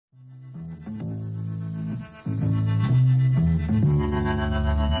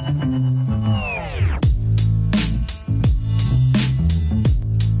Namaste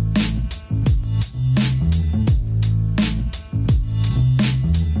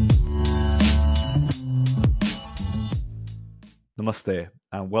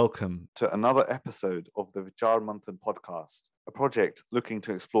and welcome to another episode of the Vichar Manthan podcast, a project looking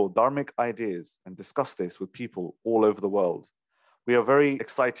to explore dharmic ideas and discuss this with people all over the world. We are very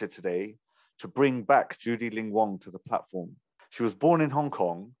excited today to bring back Judy Ling Wong to the platform. She was born in Hong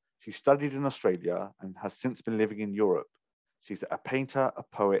Kong, she studied in Australia and has since been living in Europe. She's a painter, a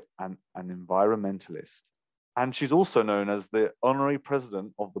poet and an environmentalist. And she's also known as the Honorary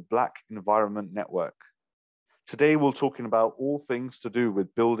President of the Black Environment Network. Today, we're talking about all things to do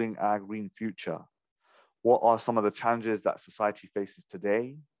with building our green future. What are some of the challenges that society faces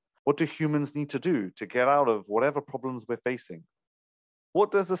today? What do humans need to do to get out of whatever problems we're facing? What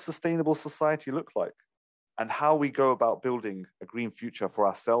does a sustainable society look like? And how we go about building a green future for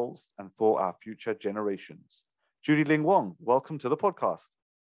ourselves and for our future generations. Judy Ling Wong, welcome to the podcast.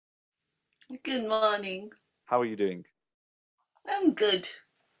 Good morning. How are you doing? I'm good.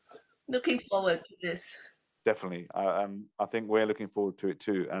 Looking forward to this. Definitely. I think we're looking forward to it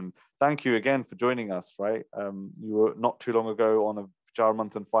too. And thank you again for joining us, right? You were not too long ago on a Vichar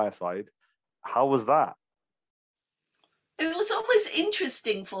Manthan fireside. How was that? It was always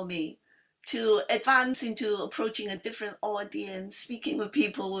interesting for me to advance into approaching a different audience, speaking with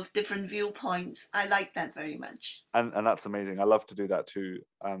people with different viewpoints. I like that very much. And that's amazing. I love to do that too.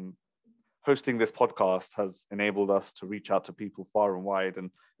 Hosting this podcast has enabled us to reach out to people far and wide.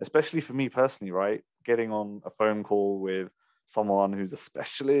 And especially for me personally, right? Getting on a phone call with someone who's a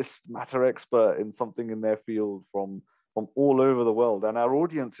specialist, matter expert in something in their field from all over the world. And our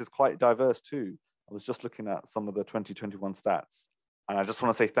audience is quite diverse too. I was just looking at some of the 2021 stats. And I just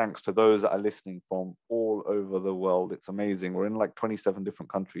want to say thanks to those that are listening from all over the world. It's amazing. We're in like 27 different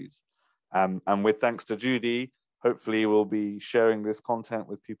countries. And with thanks to Judy, hopefully we'll be sharing this content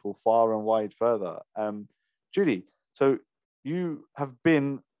with people far and wide further. Judy, so you have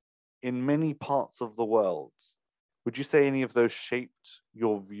been in many parts of the world. Would you say any of those shaped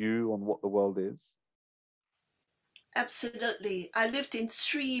your view on what the world is? Absolutely. I lived in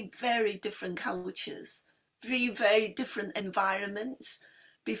 3 very different cultures, 3 very different environments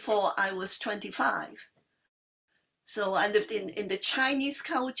before I was 25. So I lived in the Chinese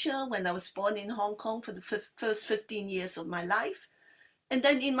culture when I was born in Hong Kong for the first 15 years of my life. And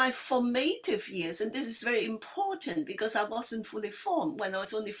then in my formative years, and this is very important because I wasn't fully formed when I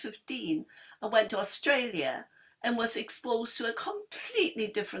was only 15, I went to Australia and was exposed to a completely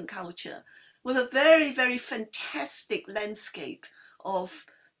different culture with a very, very fantastic landscape of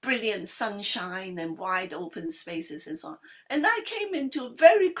brilliant sunshine and wide open spaces and so on. And I came into a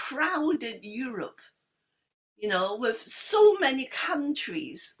very crowded Europe, you know, with so many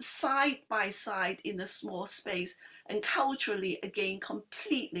countries side by side in a small space, and culturally, again,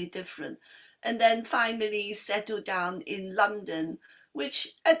 completely different. And then finally settled down in London,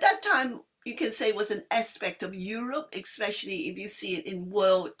 which at that time you can say was an aspect of Europe, especially if you see it in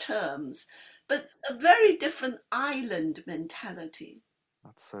world terms, but a very different island mentality.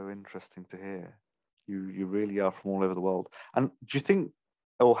 That's so interesting to hear. You really are from all over the world. And do you think,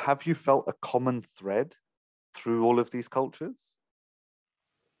 or have you felt a common thread through all of these cultures?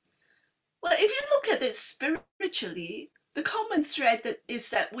 Well, if you look at it spiritually, the common thread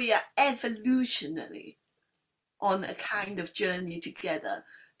is that we are evolutionally on a kind of journey together.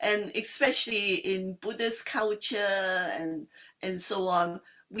 And especially in Buddhist culture and so on,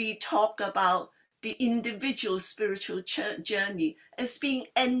 we talk about the individual spiritual journey as being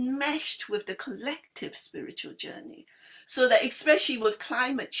enmeshed with the collective spiritual journey. So that especially with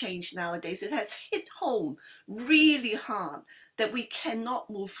climate change nowadays, it has hit home really hard that we cannot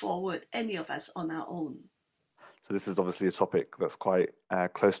move forward, any of us, on our own. So this is obviously a topic that's quite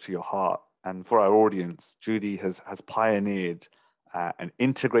close to your heart. And for our audience, Judy has pioneered an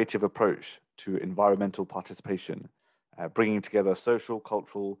integrative approach to environmental participation, bringing together social,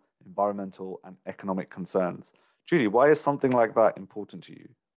 cultural, environmental, and economic concerns. Judy, why is something like that important to you?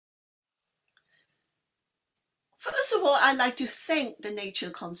 First of all, I'd like to thank the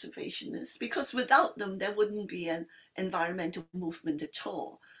nature conservationists, because without them, there wouldn't be an environmental movement at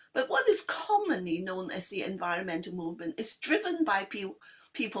all. But what is commonly known as the environmental movement is driven by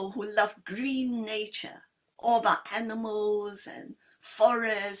people who love green nature, all about animals and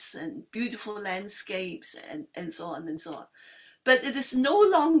forests and beautiful landscapes and so on and so on. But it is no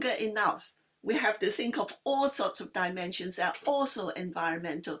longer enough. We have to think of all sorts of dimensions that are also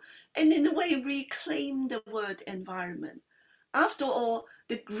environmental, and in a way reclaim the word environment. After all,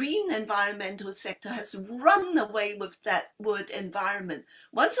 the green environmental sector has run away with that word environment.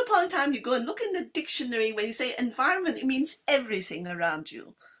 Once upon a time, you go and look in the dictionary, when you say environment, it means everything around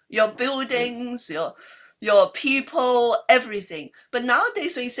you. Your buildings, your people, everything. But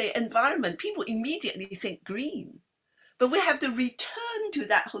nowadays, when you say environment, people immediately think green. But we have to return to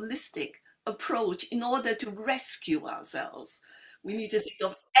that holistic approach in order to rescue ourselves. We need to think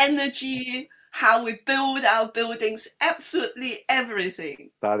of energy, how we build our buildings, absolutely everything.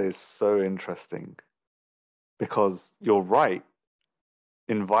 That is so interesting because you're right.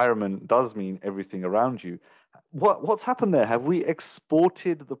 Environment does mean everything around you. What's happened there? Have we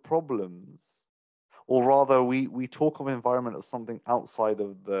exported the problems? Or rather, we talk of environment as something outside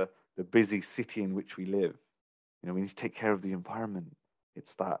of the busy city in which we live. We need to take care of the environment.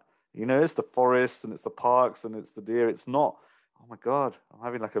 It's that, it's the forests and it's the parks and it's the deer. It's not, oh my God, I'm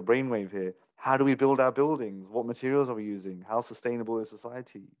having like a brainwave here. How do we build our buildings? What materials are we using? How sustainable is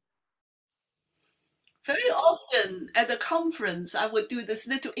society? Very often at a conference, I would do this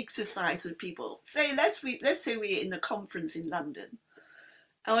little exercise with people. Let's say we're in a conference in London.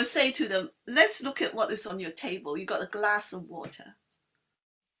 I would say to them, let's look at what is on your table. You got a glass of water.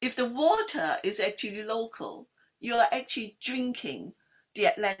 If the water is actually local, you are actually drinking the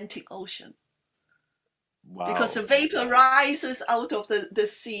Atlantic Ocean. Wow. Because the vapor rises out of the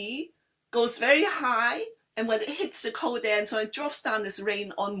sea, goes very high, and when it hits the cold air, and so it drops down as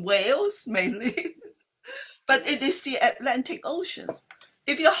rain on Wales mainly. But it is the Atlantic Ocean.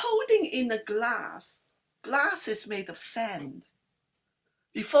 If you're holding in a glass is made of sand.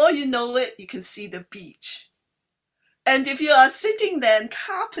 Before you know it, you can see the beach. And if you are sitting there and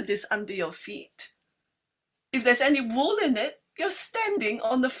carpet is under your feet, if there's any wool in it, you're standing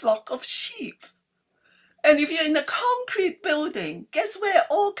on the flock of sheep. And if you're in a concrete building, guess where it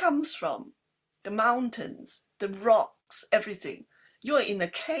all comes from? The mountains, the rocks, everything. You're in a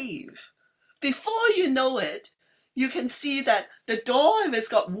cave. Before you know it, you can see that the door, if it's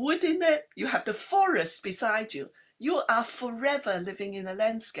got wood in it, you have the forest beside you. You are forever living in a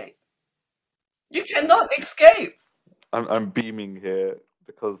landscape. You cannot escape. I'm beaming here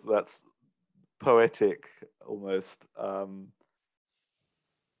because that's poetic almost.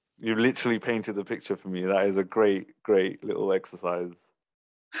 You literally painted the picture for me. That is a great little exercise.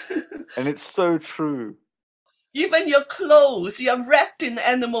 And it's so true. Even your clothes, you're wrapped in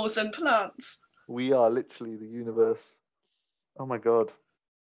animals and plants. We are literally the universe. Oh my God.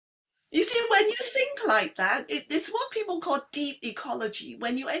 You see, when you think like that, it's what people call deep ecology.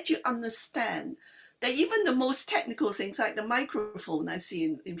 When you actually understand that even the most technical things, like the microphone I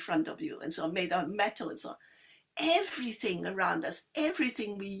see in front of you, and so on, made out of metal and so on, everything around us,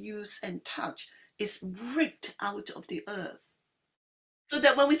 everything we use and touch is ripped out of the earth. So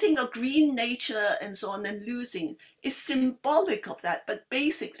that when we think of green nature and so on and losing, it's symbolic of that, but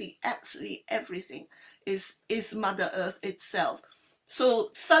basically absolutely everything is Mother Earth itself. So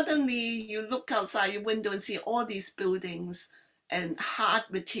suddenly you look outside your window and see all these buildings and hard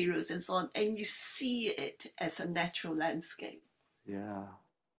materials and so on, and you see it as a natural landscape. Yeah.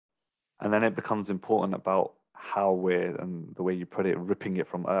 And then it becomes important about how we're, and the way you put it, ripping it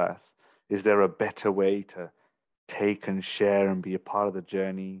from earth. Is there a better way to take and share and be a part of the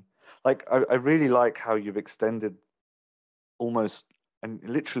journey? Like, I really like how you've extended almost and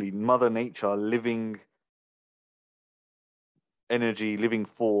literally Mother Nature, living energy, living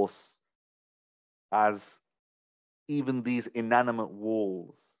force, as even these inanimate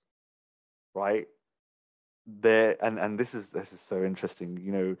walls, right? There, and this is so interesting.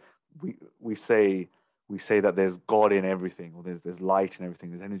 We say that there's God in everything, or there's light in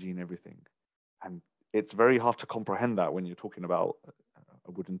everything, there's energy in everything, and it's very hard to comprehend that when you're talking about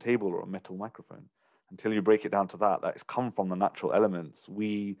a wooden table or a metal microphone, until you break it down to that it's come from the natural elements.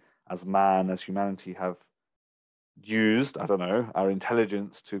 We as man, as humanity, have used, I don't know, our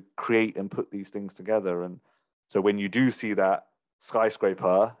intelligence to create and put these things together. And so when you do see that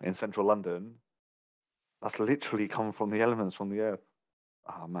skyscraper in central London, that's literally come from the elements from the earth.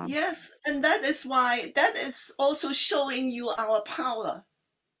 Oh man. Yes, and that is why, that is also showing you our power.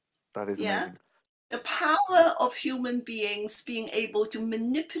 That is amazing. The power of human beings being able to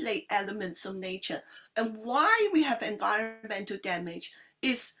manipulate elements of nature. And why we have environmental damage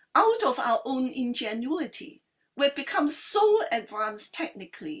is out of our own ingenuity. We've become so advanced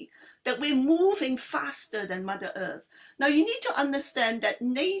technically that we're moving faster than Mother Earth. Now you need to understand that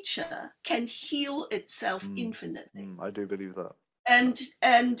nature can heal itself infinitely. I do believe that. And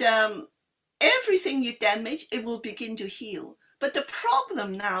everything you damage, it will begin to heal. But the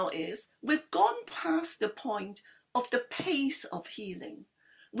problem now is we've gone past the point of the pace of healing.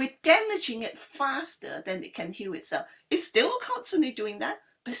 we're damaging it faster than it can heal itself. It's still constantly doing that,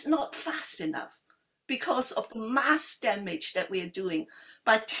 but it's not fast enough because of the mass damage that we are doing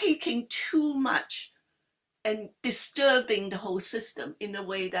by taking too much and disturbing the whole system in a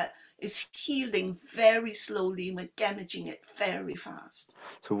way that is healing very slowly. We're damaging it very fast.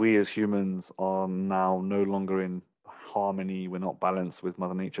 So we as humans are now no longer in harmony. We're not balanced with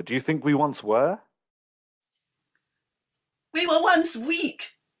Mother Nature. Do you think we once were? We were once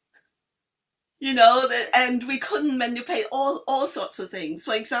weak, you know, and we couldn't manipulate all sorts of things.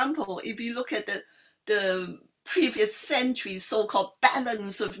 For example, if you look at the previous centuries, so-called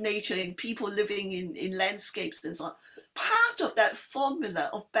balance of nature and people living in landscapes and so on, part of that formula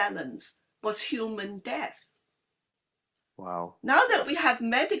of balance was human death. Wow. Now that we have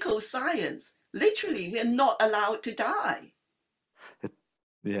medical science, literally, we're not allowed to die.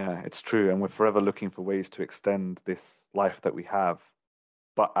 Yeah, it's true. And we're forever looking for ways to extend this life that we have.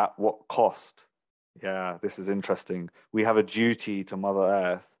 But at what cost? Yeah, this is interesting. We have a duty to Mother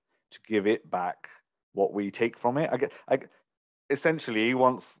Earth to give it back what we take from it. Essentially,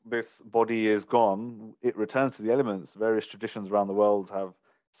 once this body is gone, it returns to the elements. Various traditions around the world have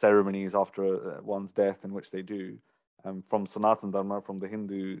ceremonies after one's death in which they do. From Sanatana Dharma, from the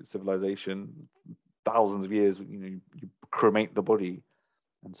Hindu civilization, thousands of years, you cremate the body.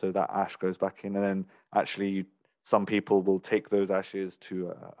 And so that ash goes back in. And then actually, some people will take those ashes to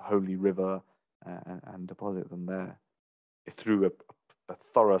a holy river and deposit them there through a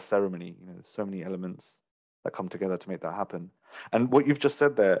thorough ceremony. There's so many elements that come together to make that happen. And what you've just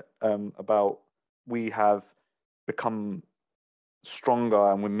said there about we have become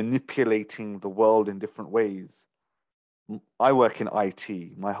stronger and we're manipulating the world in different ways. I work in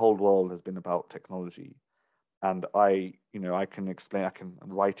IT. My whole world has been about technology. And I can explain, I can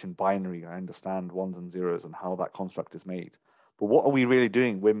write in binary. I understand ones and zeros and how that construct is made. But what are we really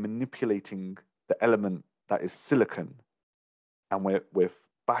doing? We're manipulating the element that is silicon, and we're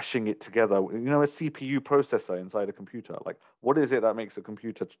bashing it together. A CPU processor inside a computer. Like, what is it that makes a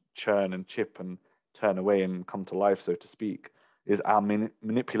computer churn and chip and turn away and come to life, so to speak, is our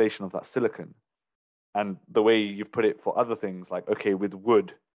manipulation of that silicon. And the way you've put it for other things, like, okay, with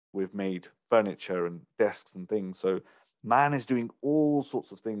wood, we've made furniture and desks and things. So man is doing all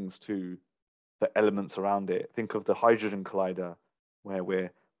sorts of things to the elements around it. Think of the Hydrogen Collider, where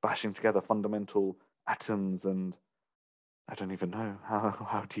we're bashing together fundamental atoms, and I don't even know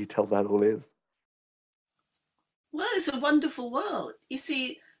how detailed that all is. Well, it's a wonderful world. You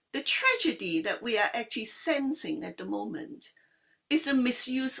see, the tragedy that we are actually sensing at the moment is the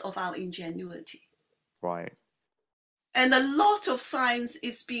misuse of our ingenuity. Right. And a lot of science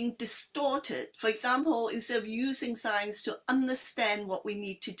is being distorted. For example, instead of using science to understand what we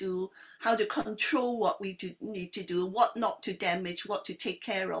need to do, how to control what we need to do, what not to damage, what to take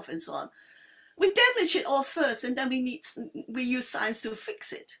care of, and so on, we damage it all first, and then we use science to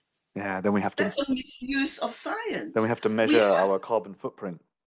fix it. Yeah, then we have to. That's a misuse of science. Then we have to measure our carbon footprint.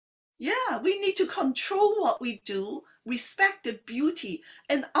 Yeah, we need to control what we do, respect the beauty,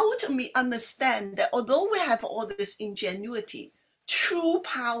 and ultimately understand that although we have all this ingenuity, true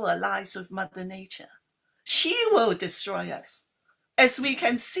power lies with Mother Nature. She will destroy us. As we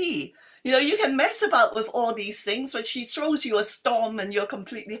can see, you can mess about with all these things, but she throws you a storm and you're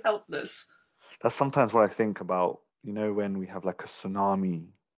completely helpless. That's sometimes what I think about, when we have like a tsunami.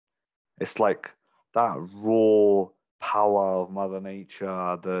 It's like that raw power of Mother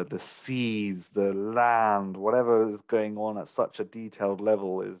Nature, the seas, the land, whatever is going on at such a detailed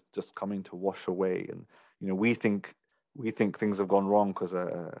level is just coming to wash away. And we think things have gone wrong because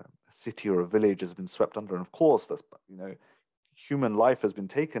a city or a village has been swept under. And of course, that's human life has been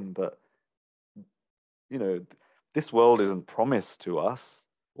taken, but this world isn't promised to us.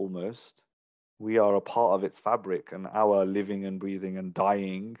 Almost, we are a part of its fabric, and our living and breathing and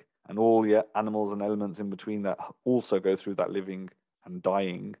dying, and all the animals and elements in between that also go through that living and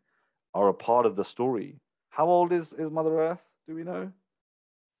dying, are a part of the story. How old is Mother Earth? Do we know?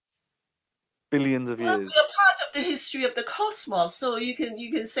 Billions of years. Well, we are part of the history of the cosmos, so you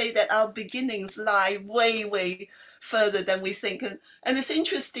can say that our beginnings lie way, way further than we think. And it's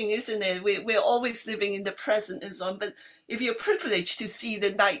interesting, isn't it? We're always living in the present and so on. But if you're privileged to see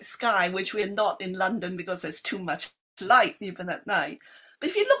the night sky, which we're not in London because there's too much light even at night. But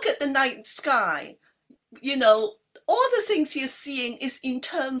if you look at the night sky, all the things you're seeing is in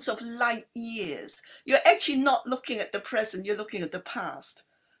terms of light years. You're actually not looking at the present, you're looking at the past.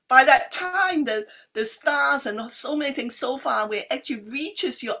 By that time, the stars and so many things so far away actually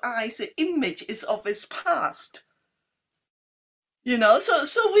reaches your eyes, the image is of its past. So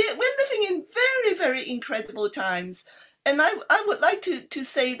we're living in very, very incredible times. And I would like to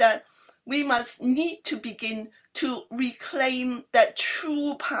say that we must need to begin to reclaim that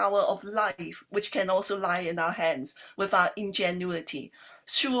true power of life, which can also lie in our hands with our ingenuity,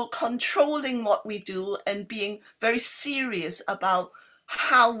 through controlling what we do and being very serious about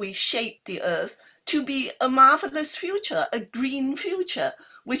how we shape the earth to be a marvelous future, a green future,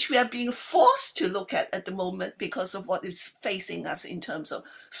 which we are being forced to look at the moment because of what is facing us in terms of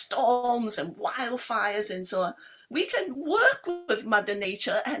storms and wildfires and so on. We can work with Mother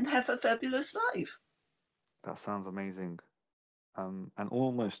Nature and have a fabulous life. That sounds amazing, and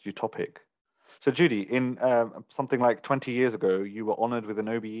almost utopic. So, Judy, in something like 20 years ago, you were honored with an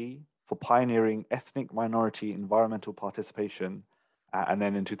OBE for pioneering ethnic minority environmental participation, and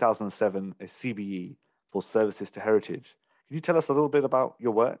then in 2007, a CBE for services to heritage. Can you tell us a little bit about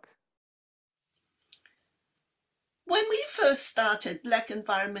your work? When we first started Black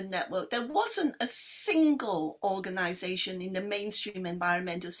Environment Network, there wasn't a single organization in the mainstream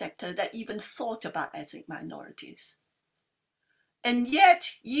environmental sector that even thought about ethnic minorities. And yet,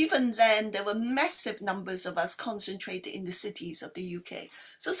 even then, there were massive numbers of us concentrated in the cities of the UK.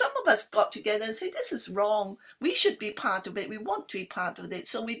 So some of us got together and said, this is wrong. We should be part of it. We want to be part of it.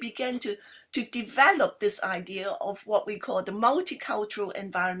 So we began to develop this idea of what we call the multicultural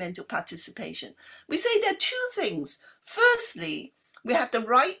environmental participation. We say there are two things. Firstly, we have the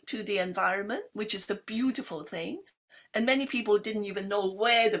right to the environment, which is the beautiful thing. And many people didn't even know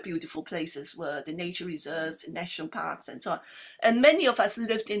where the beautiful places were, the nature reserves, the national parks, and so on. And many of us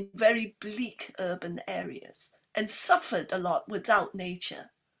lived in very bleak urban areas and suffered a lot without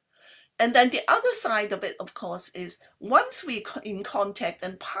nature. And then the other side of it, of course, is once we're in contact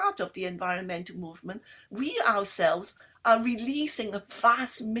and part of the environmental movement, we ourselves are releasing a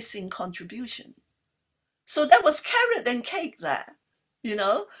vast missing contribution. So that was carrot and cake there. You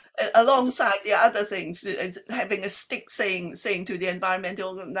know, alongside the other things, having a stick saying to the environmental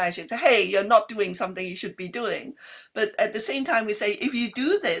organizations, hey, you're not doing something you should be doing. But at the same time, we say, if you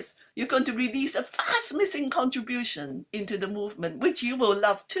do this, you're going to release a fast missing contribution into the movement, which you will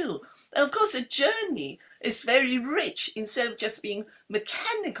love too. And of course, the journey is very rich. Instead of just being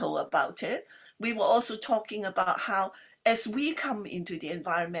mechanical about it, we were also talking about how as we come into the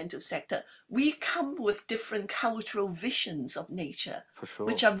environmental sector, we come with different cultural visions of nature,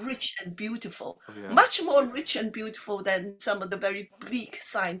 which are rich and beautiful, much more rich and beautiful than some of the very bleak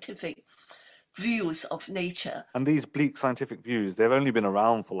scientific views of nature. And these bleak scientific views, they've only been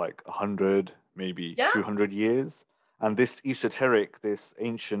around for like 100, maybe 200 years. And this esoteric, this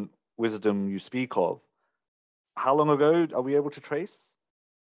ancient wisdom you speak of, how long ago are we able to trace?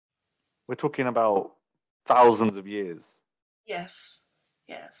 We're talking about thousands of years. Yes.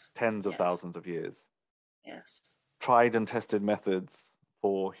 Tens of thousands of years. Yes. Tried and tested methods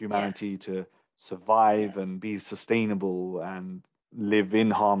for humanity to survive and be sustainable and live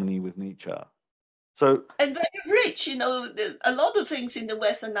in harmony with nature. So, and very rich, you know, a lot of things in the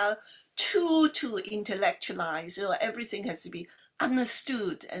West are now too intellectualized. You know, everything has to be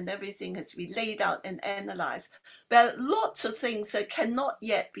understood and everything has to be laid out and analyzed. But lots of things that cannot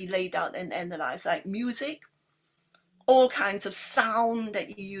yet be laid out and analyzed, like music, all kinds of sound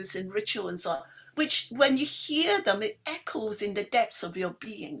that you use in ritual and so on, which when you hear them, it echoes in the depths of your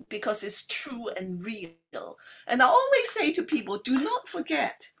being because it's true and real. And I always say to people, do not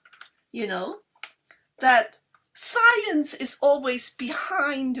forget, you know, that science is always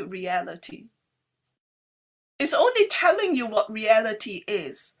behind reality. It's only telling you what reality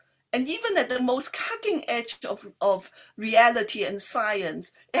is. And even at the most cutting edge of reality and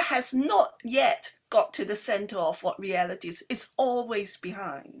science, it has not yet got to the center of what reality is. It's always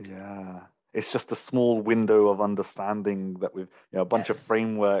behind. Yeah. It's just a small window of understanding that we've, you know, a bunch of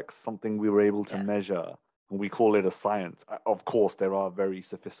frameworks, something we were able to measure, and we call it a science. Of course, there are very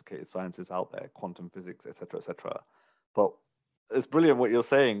sophisticated sciences out there, quantum physics, etc., etc. But it's brilliant what you're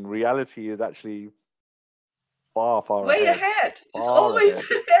saying. Reality is actually far way ahead. It's always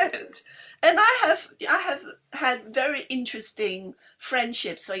ahead. And I have had very interesting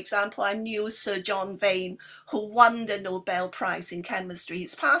friendships. For example, I knew Sir John Vane, who won the Nobel Prize in chemistry.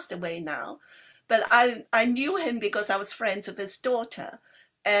 He's passed away now, but I knew him because I was friends with his daughter.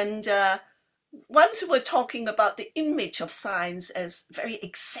 And once we were talking about the image of science as very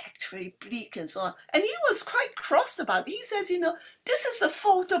exact, very bleak and so on, and he was quite cross about it. He says, you know, this is the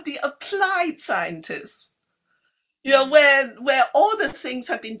fault of the applied scientists. You know, where all the things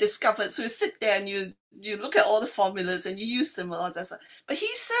have been discovered. So you sit there and you look at all the formulas and you use them and all that stuff. But he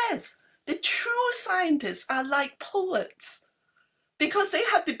says the true scientists are like poets because they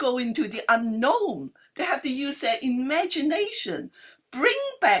have to go into the unknown. They have to use their imagination, bring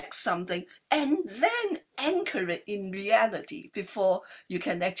back something and then anchor it in reality before you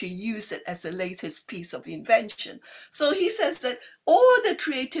can actually use it as the latest piece of invention. So he says that all the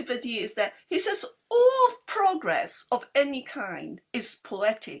creativity is that, he says all progress of any kind is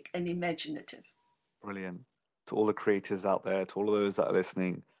poetic and imaginative. Brilliant. To all the creators out there, to all of those that are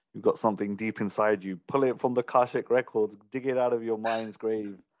listening, you've got something deep inside you. Pull it from the Kashik record, dig it out of your mind's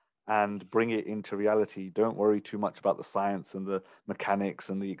grave, and bring it into reality. Don't worry too much about the science and the mechanics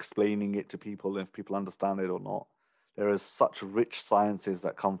and the explaining it to people, if people understand it or not. There is such rich sciences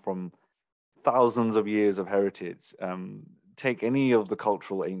that come from thousands of years of heritage. Take any of the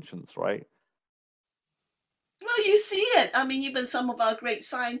cultural ancients, right? Well, you see it. I mean, even some of our great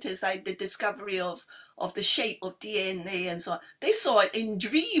scientists, like the discovery of the shape of DNA and so on, they saw it in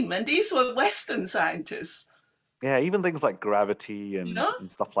dream, and these were Western scientists. Yeah, even things like gravity and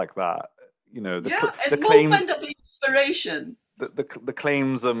stuff like that. And claims, moment of inspiration. The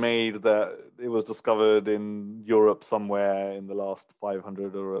claims are made that it was discovered in Europe somewhere in the last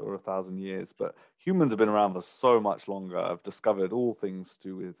 500 or 1,000 years, but humans have been around for so much longer. I've discovered all things to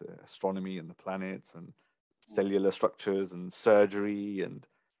do with astronomy and the planets and cellular structures and surgery and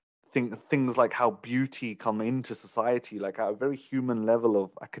things like how beauty come into society, like at a very human level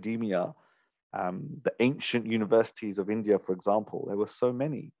of academia. The ancient universities of India, for example, there were so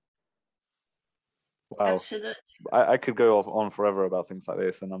many. Wow. Absolutely. I could go on forever about things like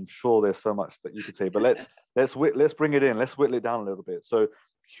this, and I'm sure there's so much that you could say. But let's bring it in. Let's whittle it down a little bit. So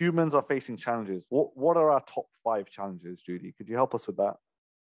humans are facing challenges. What are our top 5 challenges, Judy? Could you help us with that?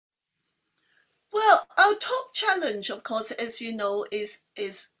 Well, our top challenge, of course, as you know, is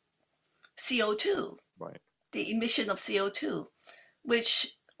CO2. Right. The emission of CO2,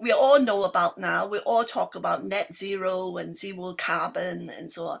 which we all know about now. We all talk about net zero and zero carbon and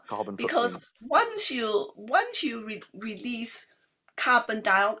so on. Carbon because footprints. once you release carbon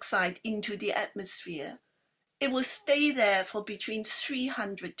dioxide into the atmosphere, it will stay there for between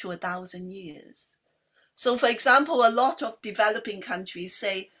 300 to 1,000 years. So, for example, a lot of developing countries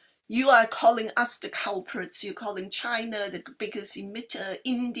say, you are calling us the culprits, you're calling China the biggest emitter,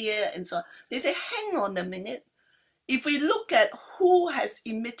 India, and so on. They say, hang on a minute. If we look at who has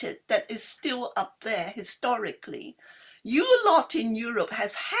emitted that is still up there historically, you lot in Europe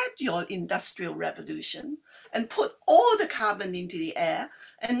has had your industrial revolution and put all the carbon into the air.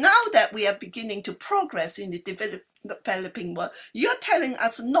 And now that we are beginning to progress in the developing world, you're telling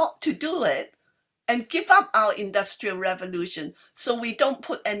us not to do it and give up our industrial revolution so we don't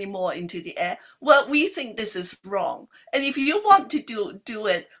put any more into the air. Well, we think this is wrong. And if you want to do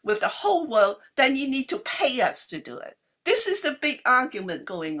it with the whole world, then you need to pay us to do it. This is the big argument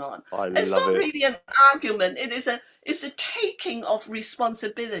going on. It's not really an argument. It's a taking of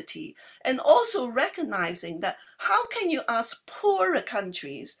responsibility, and also recognizing that how can you ask poorer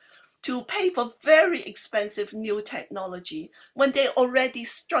countries to pay for very expensive new technology when they're already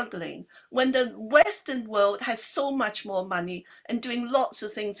struggling, when the Western world has so much more money and doing lots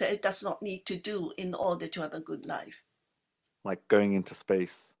of things that it does not need to do in order to have a good life. Like going into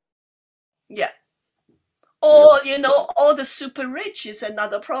space. Yeah. Or, all the super rich is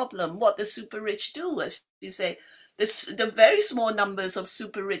another problem. What the super rich do is, you say, the very small numbers of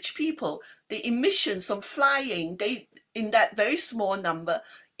super rich people, the emissions from flying, they, in that very small number,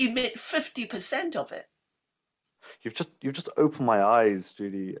 emit 50% of it. You've just opened my eyes,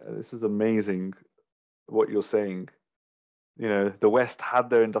 Judy. This is amazing what you're saying. The West had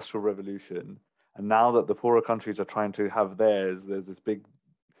their industrial revolution, and now that the poorer countries are trying to have theirs, there's this big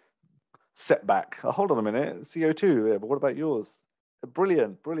setback. Hold on a minute, CO2. Yeah, but what about yours?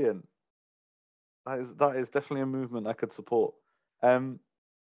 Brilliant. That is definitely a movement I could support.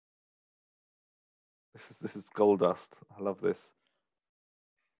 This is gold dust. I love this.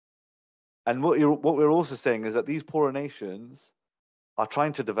 And what we're also saying is that these poorer nations are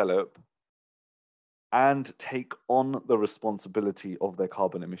trying to develop and take on the responsibility of their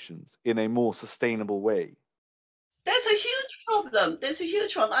carbon emissions in a more sustainable way. There's a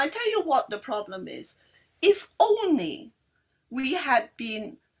huge problem. I tell you what the problem is. If only we had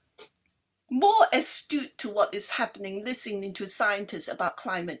been more astute to what is happening, listening to scientists about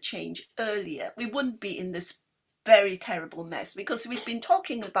climate change earlier, we wouldn't be in this very terrible mess, because we've been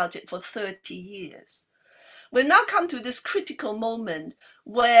talking about it for 30 years. We've now come to this critical moment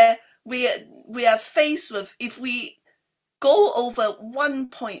where we are faced with, if we go over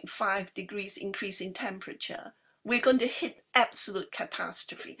 1.5 degrees increase in temperature, we're going to hit absolute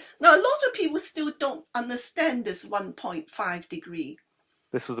catastrophe. Now, a lot of people still don't understand this 1.5 degree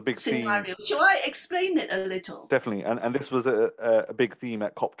this was a big scenario. theme. Shall I explain it a little? Definitely. And this was a big theme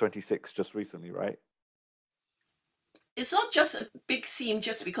at COP26 just recently, right? it's not just a big theme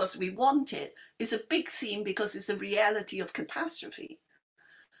just because we want it. It's a big theme because it's a reality of catastrophe.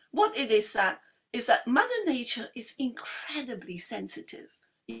 What it is that Mother Nature is incredibly sensitive.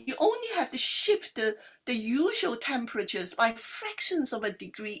 You only have to shift the usual temperatures by fractions of a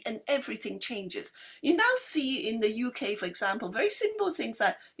degree and everything changes. You now see in the UK, for example, very simple things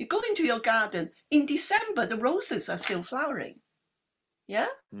like you go into your garden, in December, the roses are still flowering. Yeah?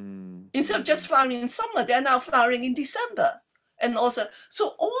 Instead of just flowering in summer, they're now flowering in December. And also,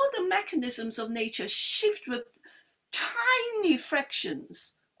 so all the mechanisms of nature shift with tiny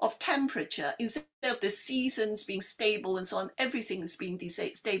fractions of temperature. Instead of the seasons being stable and so on, everything is being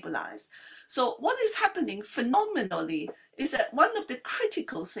destabilized. So what is happening phenomenally is that one of the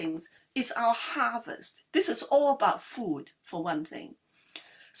critical things is our harvest. This is all about food, for one thing.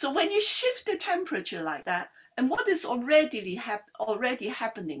 So when you shift the temperature like that, and what is already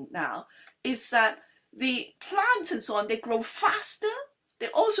happening now is that the plants and so on, they grow faster. They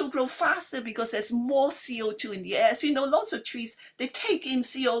also grow faster because there's more CO2 in the air. So, you know, lots of trees, they take in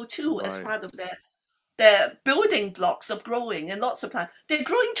CO2 as part of their building blocks of growing, and lots of plants, they're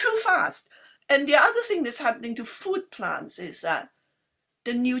growing too fast. And the other thing that's happening to food plants is that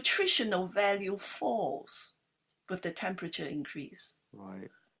the nutritional value falls with the temperature increase. Right.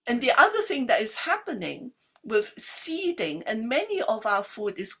 And the other thing that is happening with seeding, and many of our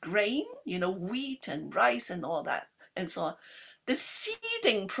food is grain, you know, wheat and rice and all that, and so on. The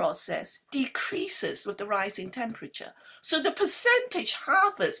seeding process decreases with the rising temperature. So the percentage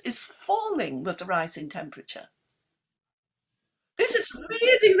harvest is falling with the rising temperature. This is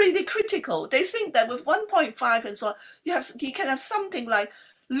really, really critical. They think that with 1.5 and so on, you can have something like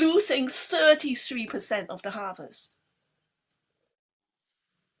losing 33% of the harvest.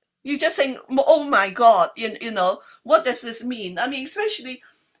 You just think, oh my God, you know, what does this mean? I mean, especially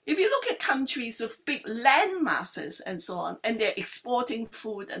if you look at countries with big land masses and so on, and they're exporting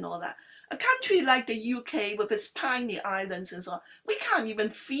food and all that, a country like the UK with its tiny islands and so on, we can't even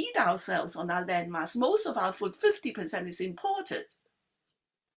feed ourselves on our land mass. Most of our food, 50% is imported.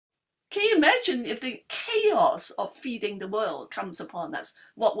 Can you imagine if the chaos of feeding the world comes upon us,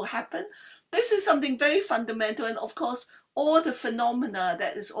 what will happen? This is something very fundamental, and of course, all the phenomena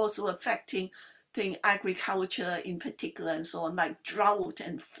that is also affecting agriculture in particular and so on, like drought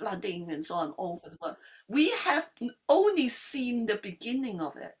and flooding and so on all over the world. We have only seen the beginning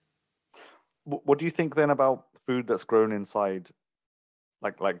of it. What do you think then about food that's grown inside,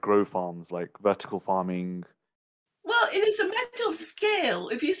 like grow farms, like vertical farming? Well, it is a matter of scale.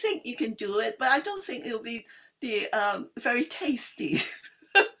 If you think you can do it, but I don't think it'll be very tasty.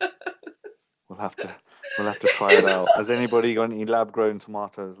 We'll have to try it out. Has anybody got any lab-grown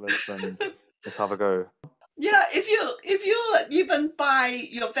tomatoes? Let's have a go. Yeah, if you even buy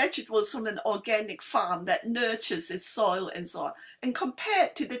your vegetables from an organic farm that nurtures its soil and so on, and compare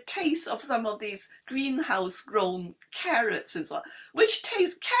it to the taste of some of these greenhouse-grown carrots and so on, which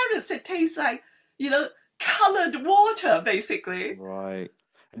carrots that taste like, you know, colored water, basically. Right.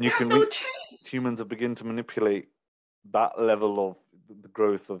 And you have can no taste. Humans have begun to manipulate that level of the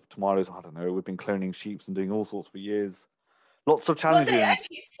growth of tomatoes. I don't know. We've been cloning sheep and doing all sorts for years. Lots of challenges. Well,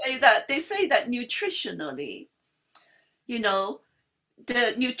 they say that nutritionally, you know,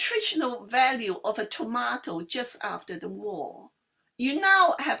 the nutritional value of a tomato just after the war, you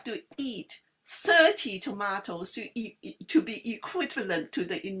now have to eat 30 tomatoes to be equivalent to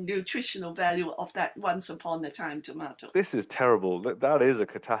the nutritional value of that once upon a time tomato. This is terrible. That is a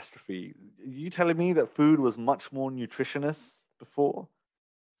catastrophe. Are you telling me that food was much more nutritious before?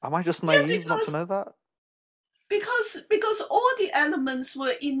 Am I just naive not to know that? Because all the elements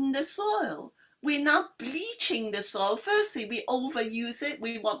were in the soil. We're now bleaching the soil. Firstly, we overuse it.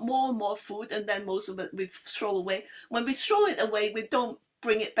 We want more and more food, and then most of it we throw away. When we throw it away, we don't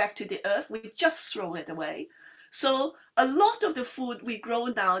bring it back to the earth. We just throw it away. So a lot of the food we grow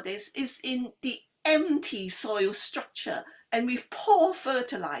nowadays is in the empty soil structure, and we pour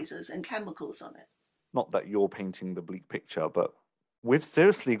fertilizers and chemicals on it. Not that you're painting the bleak picture, but we've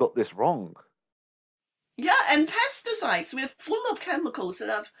seriously got this wrong. Yeah, and pesticides. We're full of chemicals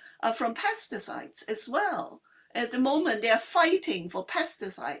that are from pesticides as well. At the moment, they're fighting for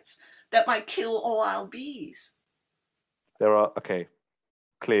pesticides that might kill all our bees.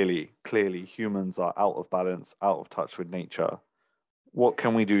 Clearly, humans are out of balance, out of touch with nature. What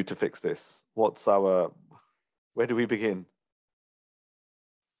can we do to fix this? Where do we begin?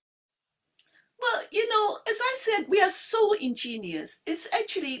 Well, as I said, we are so ingenious. It's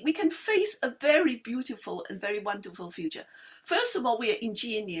actually, we can face a very beautiful and very wonderful future. First of all, we are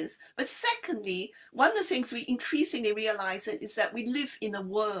ingenious. But secondly, one of the things we increasingly realize is that we live in a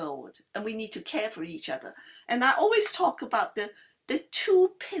world and we need to care for each other. And I always talk about the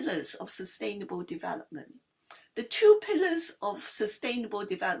two pillars of sustainable development. The two pillars of sustainable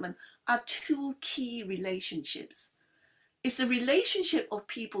development are two key relationships. It's the relationship of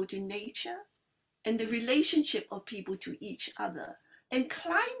people to nature and the relationship of people to each other. And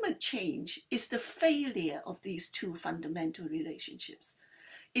climate change is the failure of these two fundamental relationships.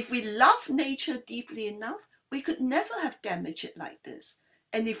 If we love nature deeply enough, we could never have damaged it like this.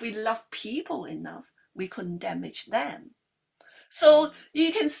 And if we love people enough, we couldn't damage them. So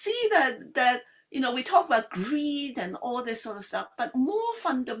you can see that we talk about greed and all this sort of stuff, but more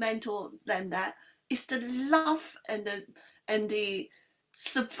fundamental than that is the love and the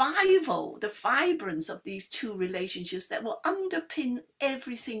survival, the vibrance of these two relationships that will underpin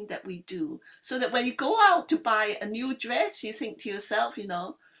everything that we do. So that when you go out to buy a new dress, you think to yourself,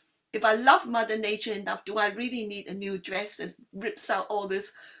 if I love Mother Nature enough, do I really need a new dress that rips out all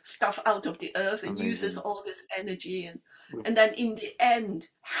this stuff out of the earth and uses all this energy and then in the end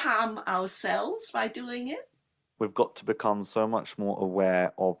harm ourselves by doing it? We've got to become so much more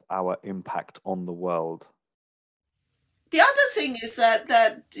aware of our impact on the world. The other thing is that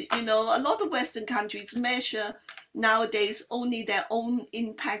a lot of Western countries measure nowadays only their own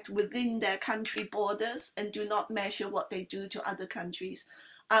impact within their country borders and do not measure what they do to other countries.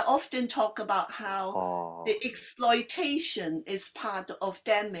 I often talk about how the exploitation is part of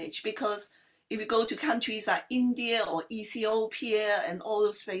damage, because if you go to countries like India or Ethiopia and all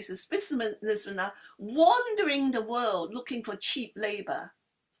those places, businessmen are wandering the world looking for cheap labor.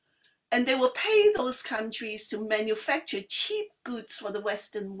 And they will pay those countries to manufacture cheap goods for the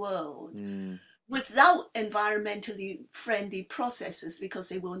Western world without environmentally friendly processes, because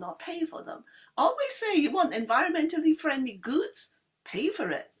they will not pay for them. I always say, you want environmentally friendly goods? Pay for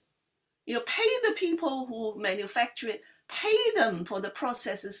it. Pay the people who manufacture it, pay them for the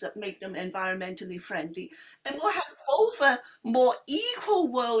processes that make them environmentally friendly. And we'll have both a more equal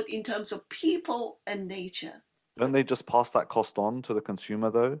world in terms of people and nature. Don't they just pass that cost on to the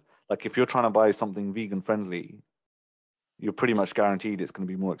consumer though? Like if you're trying to buy something vegan friendly, you're pretty much guaranteed it's going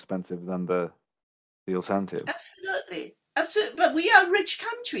to be more expensive than the alternative. Absolutely. Absolutely. But we are rich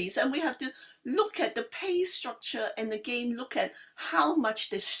countries and we have to look at the pay structure and again look at how much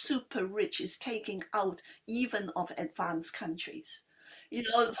the super rich is taking out even of advanced countries.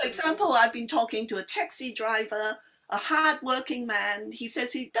 For example, I've been talking to a taxi driver, a hardworking man. He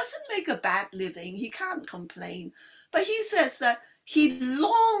says he doesn't make a bad living. He can't complain. But he says that he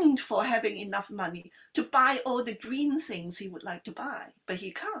longed for having enough money to buy all the green things he would like to buy, but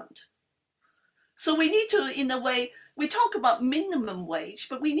he can't. So we need to, in a way, we talk about minimum wage,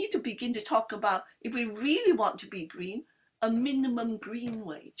 but we need to begin to talk about, if we really want to be green, a minimum green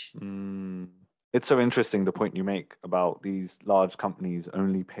wage. It's so interesting, the point you make about these large companies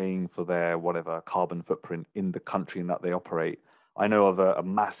only paying for their whatever carbon footprint in the country in that they operate. I know of a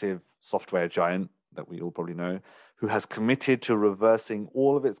massive software giant that we all probably know, who has committed to reversing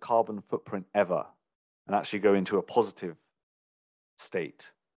all of its carbon footprint ever and actually go into a positive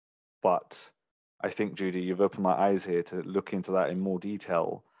state. But I think, Judy, you've opened my eyes here to look into that in more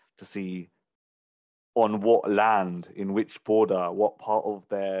detail, to see on what land, in which border, what part of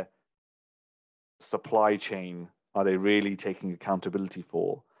their supply chain are they really taking accountability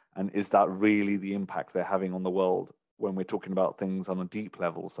for? And is that really the impact they're having on the world when we're talking about things on a deep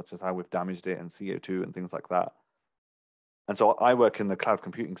level, such as how we've damaged it and CO2 and things like that? And so I work in the cloud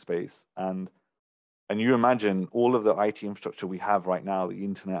computing space, and you imagine all of the IT infrastructure we have right now, the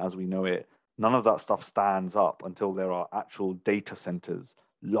internet as we know it, none of that stuff stands up until there are actual data centers,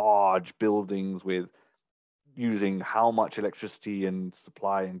 large buildings with using how much electricity and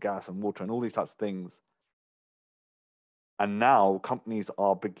supply and gas and water and all these types of things. And now companies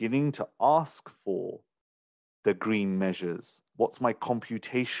are beginning to ask for the green measures. What's my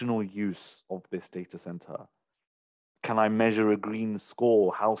computational use of this data center? Can I measure a green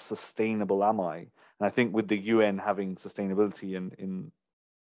score? How sustainable am I? And I think with the UN having sustainability in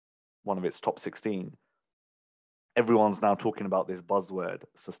one of its top 16, everyone's now talking about this buzzword,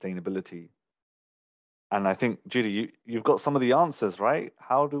 sustainability. And I think, Judy, you've got some of the answers, right?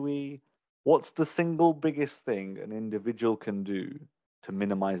 What's the single biggest thing an individual can do to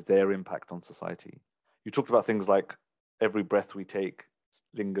minimize their impact on society? You talked about things like every breath we take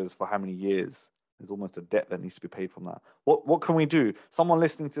lingers for how many years? There's almost a debt that needs to be paid from that. What can we do? Someone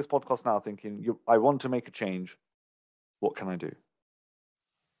listening to this podcast now thinking, I want to make a change. What can I do?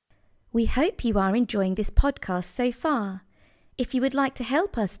 We hope you are enjoying this podcast so far. If you would like to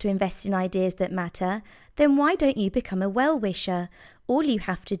help us to invest in ideas that matter, then why don't you become a well-wisher? All you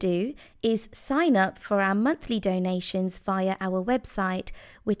have to do is sign up for our monthly donations via our website,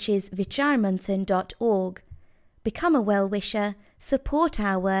 which is vicharmanthan.org. Become a well-wisher, support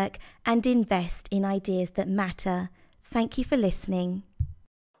our work, and invest in ideas that matter. Thank you for listening.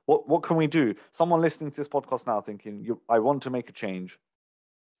 What can we do? Someone listening to this podcast now thinking, I want to make a change.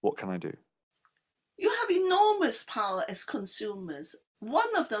 What can I do? You have enormous power as consumers.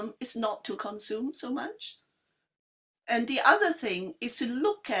 One of them is not to consume so much. And the other thing is to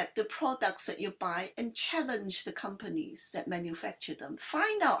look at the products that you buy and challenge the companies that manufacture them.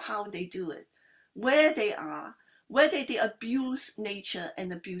 Find out how they do it, where they are, whether they abuse nature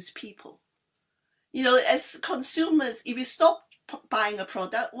and abuse people. You know, as consumers, if you stop buying a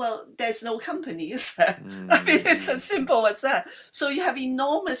product, well, there's no company, is there? I mean, it's as simple as that. So you have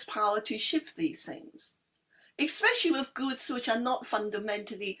enormous power to shift these things, especially with goods which are not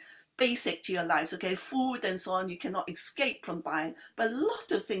fundamentally basic to your lives. Okay, food and so on, you cannot escape from buying, but a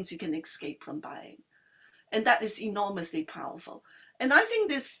lot of things you can escape from buying. And that is enormously powerful. And I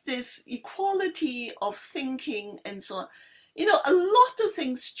think this equality of thinking and so on, you know, a lot of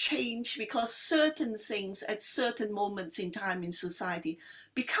things change because certain things at certain moments in time in society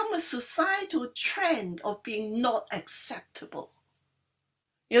become a societal trend of being not acceptable.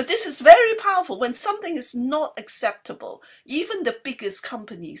 You know, this is very powerful. When something is not acceptable, even the biggest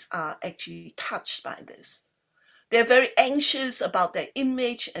companies are actually touched by this. They're very anxious about their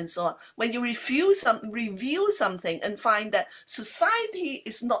image and so on. When you review something and find that society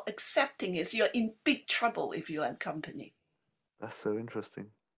is not accepting it, you're in big trouble if you're a company. That's so interesting.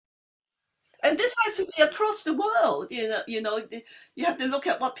 And this has to be across the world. You know, you have to look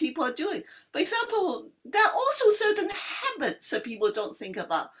at what people are doing. For example, there are also certain habits that people don't think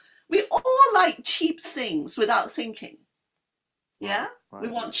about. We all like cheap things without thinking. Yeah? Right. We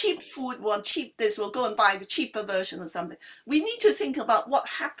want cheap food, we want cheap this, we'll go and buy the cheaper version of something. We need to think about what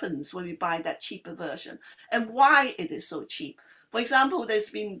happens when we buy that cheaper version and why it is so cheap. For example,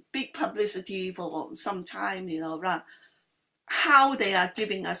 there's been big publicity for some time, you know, around how they are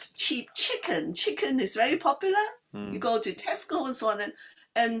giving us cheap chicken. Chicken is very popular. You go to Tesco and so on.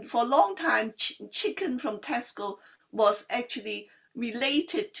 And for a long time, chicken from Tesco was actually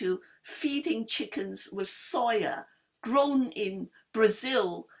related to feeding chickens with soya grown in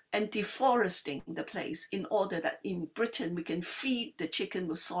Brazil and deforesting the place in order that in Britain we can feed the chicken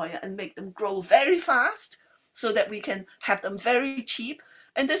with soya and make them grow very fast so that we can have them very cheap.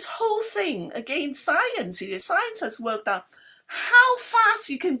 And this whole thing, again, science has worked out how fast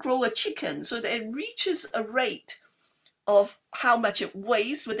you can grow a chicken so that it reaches a rate of how much it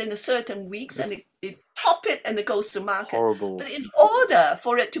weighs within a certain weeks, and it pop it and it goes to market. Horrible. But in order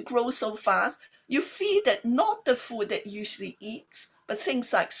for it to grow so fast, you feed it not the food that it usually eats, but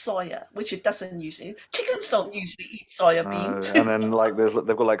things like soya, which it doesn't usually. Chickens don't usually eat soya beans. And then like they've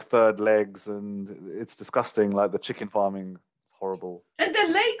got like third legs, and it's disgusting. Like the chicken farming, horrible. And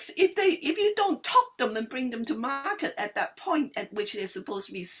the legs, if you don't top them and bring them to market at that point at which they're supposed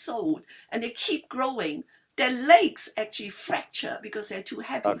to be sold, and they keep growing, their legs actually fracture because they're too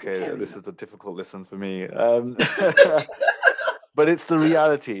heavy to carry. Okay, this is a difficult listen for me. But it's the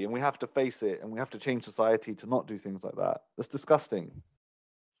reality, and we have to face it, and we have to change society to not do things like that. That's disgusting.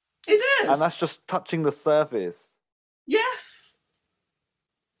 It is. And that's just touching the surface. Yes.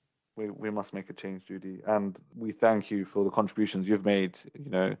 We must make a change, Judy. And we thank you for the contributions you've made.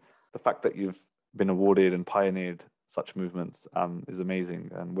 You know, the fact that you've been awarded and pioneered such movements is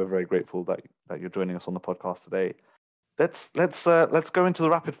amazing. And we're very grateful that you're joining us on the podcast today. Let's go into the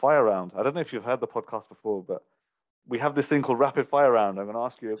rapid fire round. I don't know if you've heard the podcast before, but we have this thing called rapid fire round. I'm going to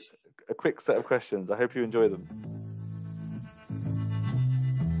ask you a quick set of questions. I hope you enjoy them.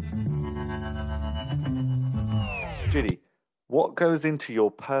 Judy, what goes into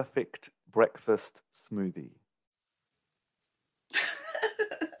your perfect breakfast smoothie?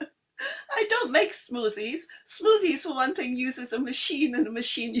 I don't make smoothies. Smoothies, for one thing, uses a machine, and the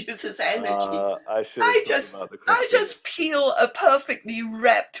machine uses energy. I just peel a perfectly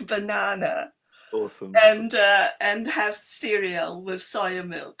wrapped banana. Awesome. And have cereal with soya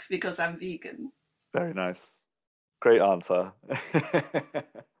milk because I'm vegan. Very nice. Great answer.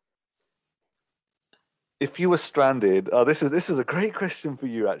 If you were stranded, this is a great question for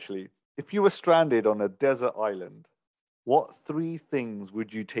you, actually. If you were stranded on a desert island, what 3 things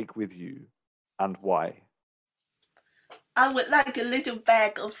would you take with you and why? I would like a little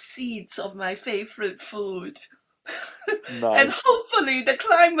bag of seeds of my favorite food. Nice. And hopefully the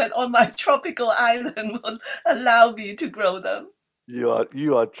climate on my tropical island will allow me to grow them.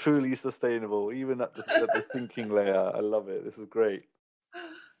 You are truly sustainable, even at the thinking layer. I love it. This is great.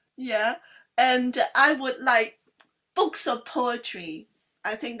 Yeah. And I would like books of poetry.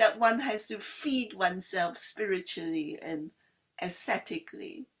 I think that one has to feed oneself spiritually and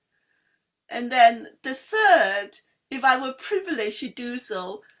aesthetically. And then the third, if I were privileged to do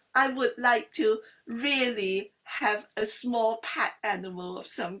so, I would like to really have a small pet animal of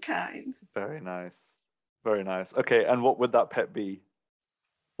some kind. Very nice. Very nice. Okay, and what would that pet be?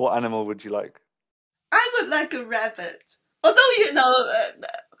 What animal would you like? I would like a rabbit. Although,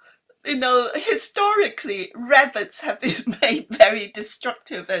 historically, rabbits have been made very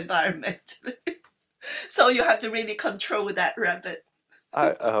destructive environmentally. So you have to really control that rabbit.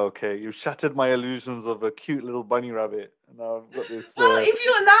 Okay, you shattered my illusions of a cute little bunny rabbit. Now I've got this. Well, if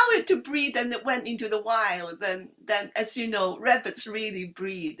you allow it to breed and it went into the wild, then as you know, rabbits really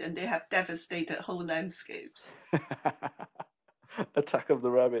breed and they have devastated whole landscapes. Attack of the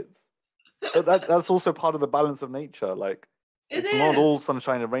rabbits. But that's also part of the balance of nature. Like, it's not all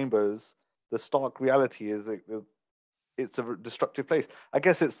sunshine and rainbows. The stark reality is it's a destructive place. I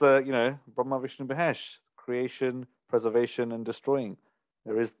guess it's the, Brahma Vishnu Mahesh, creation, preservation, and destroying.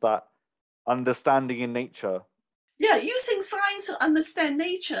 There is that understanding in nature. Yeah, using science to understand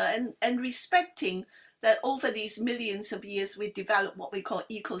nature and respecting that over these millions of years we developed what we call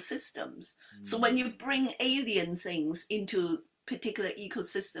ecosystems. So when you bring alien things into particular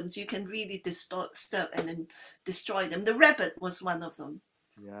ecosystems, you can really disturb and then destroy them. The rabbit was one of them.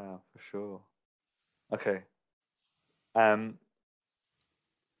 Yeah, for sure. Okay.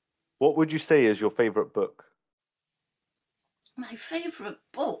 What would you say is your favorite book? My favorite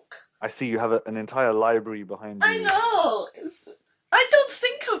book? I see you have an entire library behind you. I know. I don't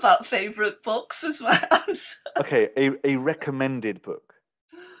think about favorite books as my answer. Okay, a recommended book.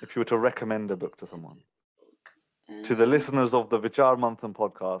 If you were to recommend a book to someone. To the listeners of the Vichar Manthan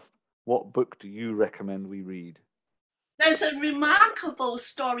podcast, what book do you recommend we read? There's a remarkable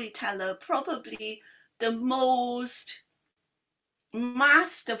storyteller, probably the most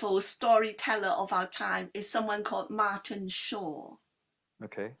masterful storyteller of our time is someone called Martin Shaw.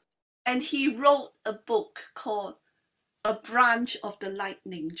 Okay. And he wrote a book called A Branch of the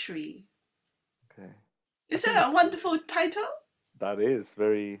Lightning Tree. Okay. Is that a wonderful title? That is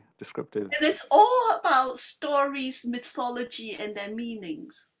very descriptive. And it's all about stories, mythology, and their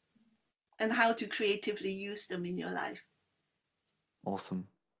meanings, and how to creatively use them in your life. Awesome.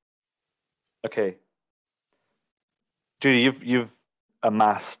 Okay. Judy, you've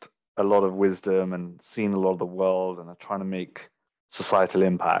amassed a lot of wisdom and seen a lot of the world and are trying to make societal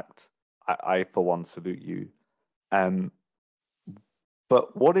impact. I for one, salute you.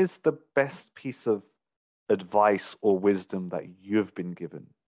 But what is the best piece of advice or wisdom that you've been given?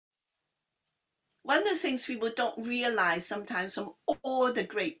 One of the things people don't realize sometimes from all the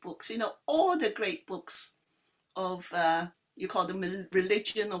great books, all the great books of, you call them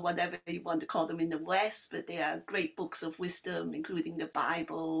religion or whatever you want to call them in the West, but they are great books of wisdom, including the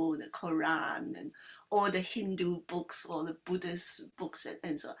Bible, the Quran, and all the Hindu books, all the Buddhist books,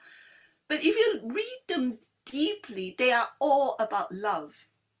 and so on. But if you read them deeply, they are all about love.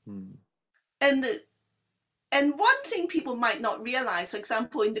 And one thing people might not realize, for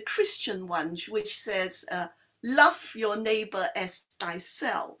example, in the Christian one, which says, love your neighbor as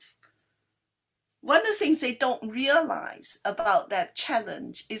thyself. One of the things they don't realize about that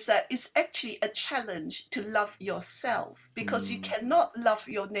challenge is that it's actually a challenge to love yourself, because you cannot love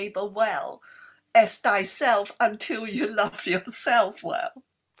your neighbor well as thyself until you love yourself well.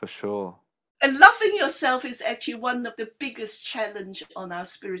 For sure. And loving yourself is actually one of the biggest challenges on our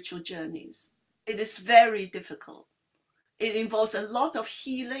spiritual journeys. It is very difficult. It involves a lot of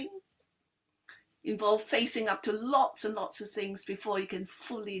healing, involves facing up to lots and lots of things before you can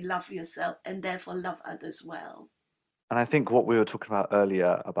fully love yourself and therefore love others well. And I think what we were talking about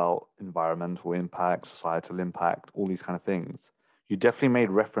earlier about environmental impact, societal impact, all these kind of things, you definitely made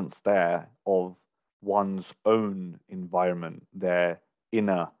reference there of one's own environment, their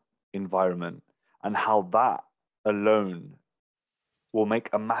inner environment, and how that alone will make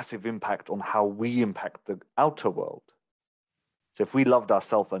a massive impact on how we impact the outer world. So if we loved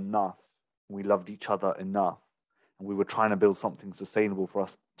ourselves enough, we loved each other enough, and we were trying to build something sustainable for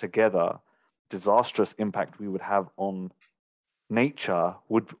us together, disastrous impact we would have on nature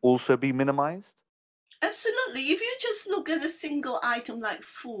would also be minimized? Absolutely. If you just look at a single item like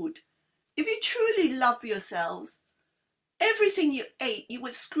food, if you truly love yourselves, everything you ate, you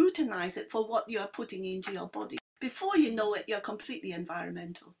would scrutinize it for what you are putting into your body. Before you know it, you're completely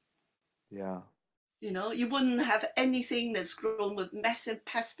environmental. Yeah. You know, you wouldn't have anything that's grown with massive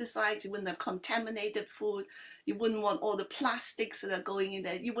pesticides. You wouldn't have contaminated food. You wouldn't want all the plastics that are going in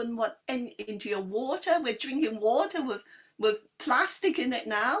there. You wouldn't want any into your water. We're drinking water with plastic in it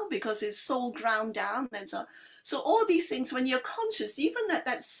now because it's so ground down and so on. So all these things, when you're conscious, even at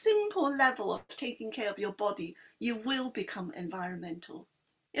that simple level of taking care of your body, you will become environmental.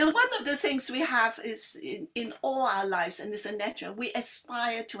 You know, one of the things we have is in all our lives, and it's a natural, we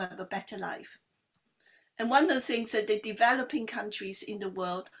aspire to have a better life. And one of the things that the developing countries in the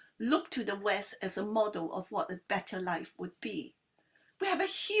world look to the West as a model of what a better life would be. We have a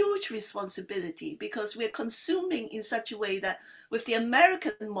huge responsibility because we're consuming in such a way that with the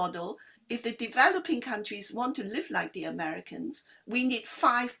American model, if the developing countries want to live like the Americans, we need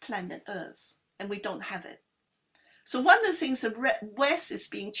 5 planet Earths, and we don't have it. So one of the things the West is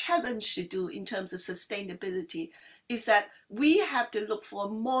being challenged to do in terms of sustainability is that we have to look for a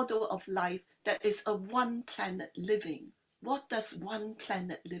model of life that is a one planet living. What does one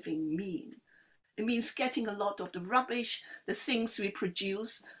planet living mean? It means getting a lot of the rubbish, the things we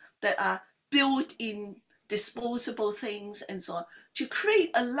produce that are built in disposable things and so on, to create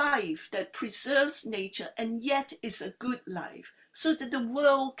a life that preserves nature and yet is a good life, so that the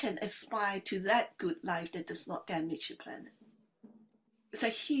world can aspire to that good life that does not damage the planet. It's a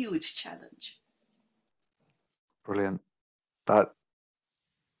huge challenge. Brilliant. That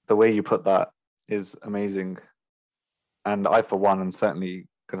the way you put that is amazing. And I, for one, am certainly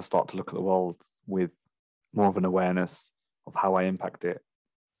going to start to look at the world with more of an awareness of how I impact it.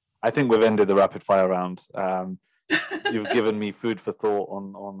 I think we've ended the rapid fire round. You've given me food for thought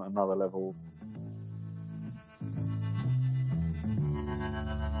on another level.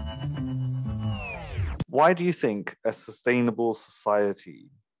 Why do you think a sustainable society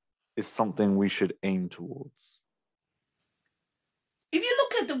is something we should aim towards? If you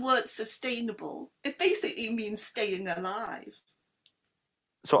look at the word sustainable, it basically means staying alive.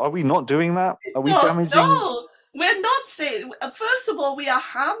 So are we not doing that? Are we damaging? No, we're not saying. First of all, we are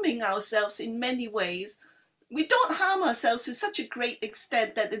harming ourselves in many ways. We don't harm ourselves to such a great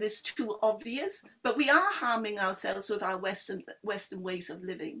extent that it is too obvious, but we are harming ourselves with our Western ways of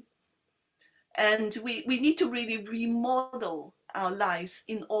living. And we need to really remodel our lives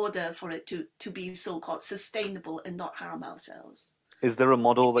in order for it to be so-called sustainable and not harm ourselves. Is there a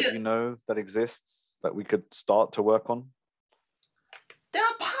model that you know that exists that we could start to work on? There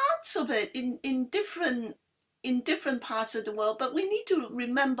are parts of it in different parts of the world, but we need to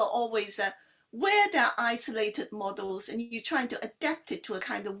remember always that where there are isolated models and you're trying to adapt it to a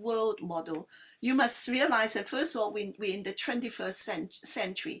kind of world model, you must realize that first of all, we're in the 21st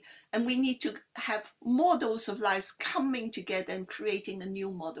century, and we need to have models of lives coming together and creating a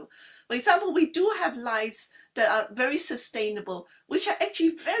new model. For example, we do have lives that are very sustainable, which are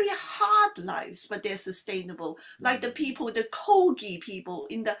actually very hard lives, but they're sustainable. Like the Kogi people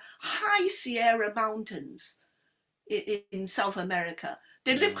in the high Sierra Mountains in South America.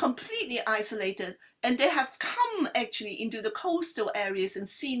 They live completely isolated, and they have come actually into the coastal areas and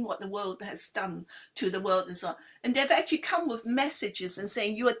seen what the world has done to the world and so on. And they've actually come with messages and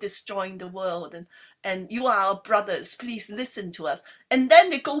saying, you are destroying the world and you are our brothers, please listen to us. And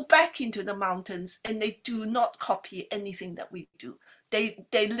then they go back into the mountains and they do not copy anything that we do. They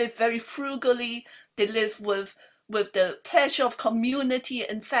live very frugally. They live with the pleasure of community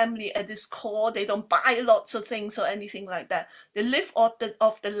and family at its core. They don't buy lots of things or anything like that. They live off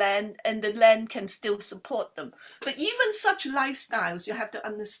the land, and the land can still support them. But even such lifestyles, you have to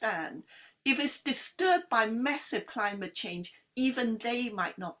understand, if it's disturbed by massive climate change, even they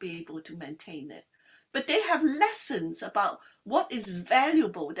might not be able to maintain it. But they have lessons about what is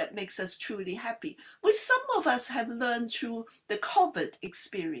valuable that makes us truly happy, which some of us have learned through the COVID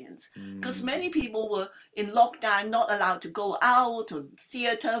experience. Because many people were in lockdown, not allowed to go out to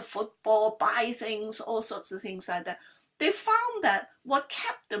theatre, football, buy things, all sorts of things like that. They found that what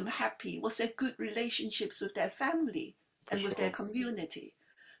kept them happy was their good relationships with their family and with their community.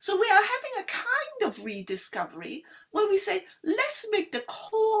 So we are having a kind of rediscovery where we say, let's make the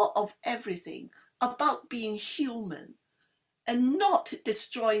core of everything about being human and not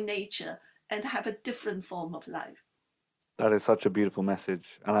destroy nature and have a different form of life. That is such a beautiful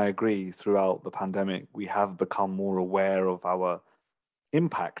message. And I agree, throughout the pandemic, we have become more aware of our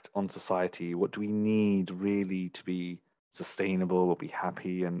impact on society. What do we need really to be sustainable or be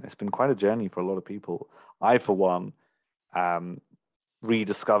happy? And it's been quite a journey for a lot of people. I, for one,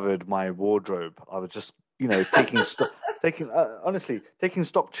 rediscovered my wardrobe. I was just, taking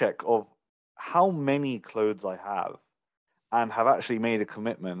stock check of how many clothes I have, and have actually made a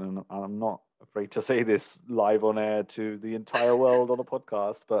commitment, and I'm not afraid to say this live on air to the entire world on a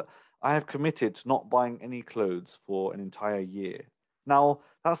podcast, but I have committed to not buying any clothes for an entire year. Now,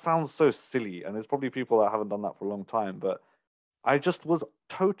 that sounds so silly, and there's probably people that haven't done that for a long time, but I just was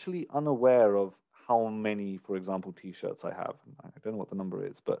totally unaware of how many, for example, t-shirts I have. I don't know what the number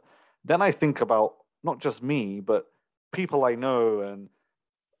is, but then I think about not just me, but people I know and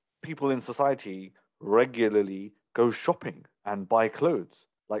people in society regularly go shopping and buy clothes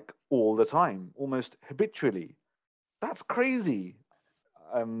like all the time, almost habitually. That's crazy.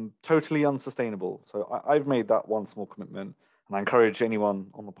 Totally unsustainable. So I've made that one small commitment, and I encourage anyone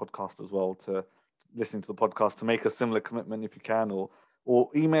on the podcast as well to listening to the podcast to make a similar commitment if you can, or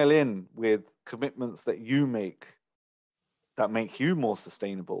email in with commitments that you make that make you more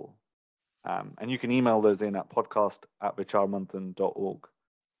sustainable. And you can email those in at podcast@vicharmanthan.org.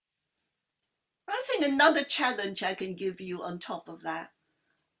 I think another challenge I can give you on top of that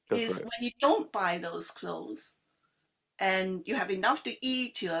is when you don't buy those clothes and you have enough to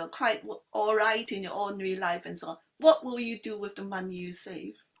eat, you're quite all right in your ordinary life and so on, what will you do with the money you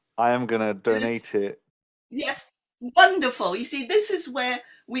save? I am going to donate it. Yes, wonderful. You see, this is where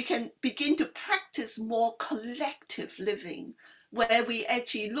we can begin to practice more collective living, where we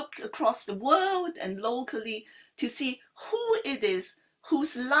actually look across the world and locally to see who it is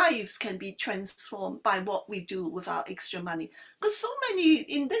whose lives can be transformed by what we do with our extra money. Because so many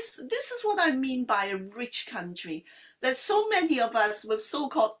in this is what I mean by a rich country, that so many of us with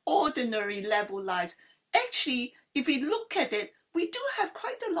so-called ordinary level lives, actually, if we look at it, we do have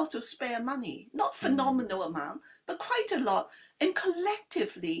quite a lot of spare money, not phenomenal amount, but quite a lot. And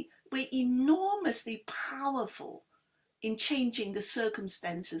collectively, we're enormously powerful in changing the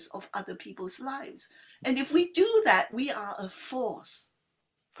circumstances of other people's lives. And if we do that, we are a force.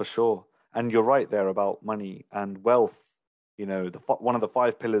 For sure. And you're right there about money and wealth. You know, one of the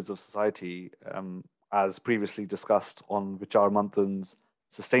 5 pillars of society, as previously discussed on Vichar Manthan's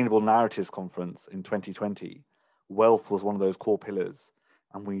Sustainable Narratives Conference in 2020, wealth was one of those core pillars.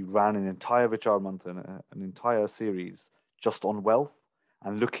 And we ran an entire Vichar Manthan, an entire series just on wealth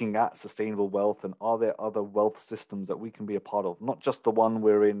and looking at sustainable wealth, and are there other wealth systems that we can be a part of, not just the one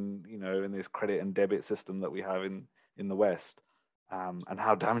we're in, you know, in this credit and debit system that we have in the West, and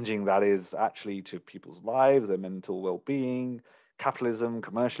how damaging that is actually to people's lives, their mental well-being, capitalism,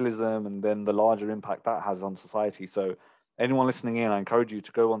 commercialism, and then the larger impact that has on society. So anyone listening in, I encourage you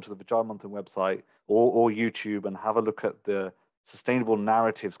to go onto the Vichar Manthan website or YouTube and have a look at the Sustainable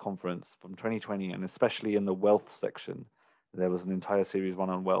Narratives Conference from 2020, and especially in the wealth section. There was an entire series run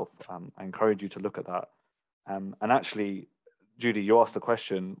on wealth. I encourage you to look at that. And actually, Judy, you asked the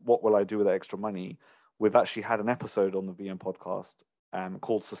question, what will I do with that extra money? We've actually had an episode on the VM podcast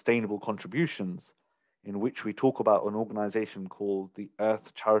called Sustainable Contributions, in which we talk about an organization called the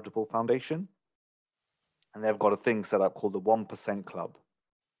Earth Charitable Foundation. And they've got a thing set up called the 1% Club.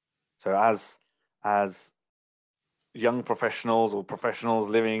 So as young professionals or professionals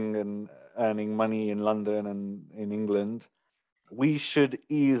living and earning money in London and in England, we should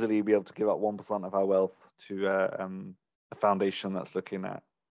easily be able to give up 1% of our wealth to a foundation that's looking at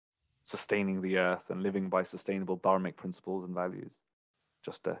sustaining the earth and living by sustainable dharmic principles and values.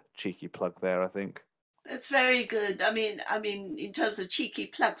 Just a cheeky plug there, I think. That's very good. I mean, in terms of cheeky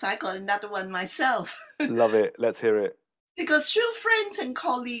plugs, I got another one myself. Love it. Let's hear it. Because through friends and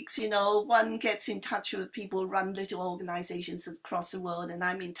colleagues, you know, one gets in touch with people who run little organizations across the world. And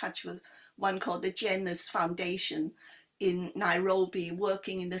I'm in touch with one called the Janus Foundation in Nairobi,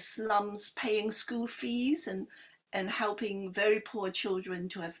 working in the slums, paying school fees and helping very poor children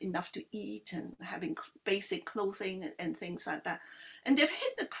to have enough to eat and having basic clothing and things like that. And they've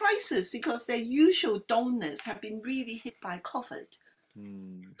hit the crisis because their usual donors have been really hit by COVID.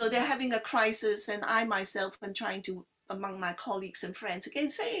 So they're having a crisis, and I myself am trying to, among my colleagues and friends,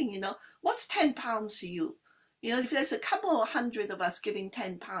 again saying, you know, what's £10 to you? You know, if there's a couple of hundred of us giving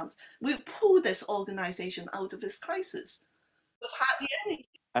 £10, we'll pull this organization out of this crisis with hardly anything.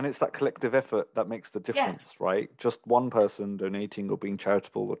 And it's that collective effort that makes the difference, right? Just one person donating or being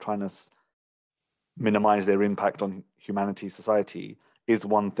charitable or trying to minimize their impact on humanity, society is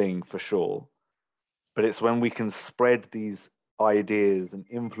one thing for sure. But it's when we can spread these ideas and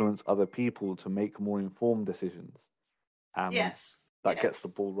influence other people to make more informed decisions. That gets the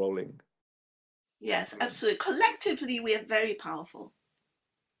ball rolling. Yes, absolutely. Collectively, we are very powerful.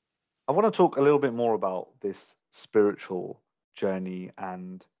 I want to talk a little bit more about this spiritual journey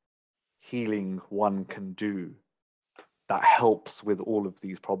and healing one can do that helps with all of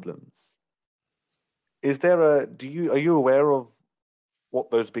these problems. Is there are you aware of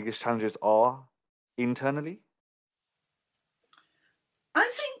what those biggest challenges are internally? I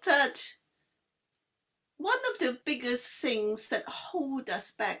think that one of the biggest things that hold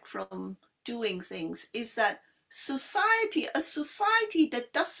us back from doing things is that a society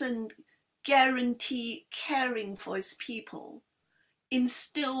that doesn't guarantee caring for its people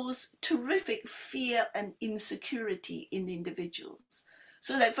instills terrific fear and insecurity in individuals.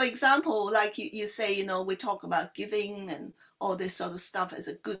 So that, for example, like you say, you know, we talk about giving and all this sort of stuff as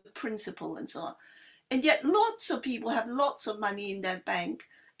a good principle and so on. And yet lots of people have lots of money in their bank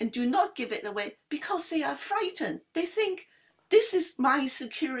and do not give it away because they are frightened. They think, this is my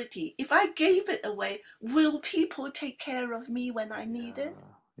security. If I gave it away, will people take care of me when I need it?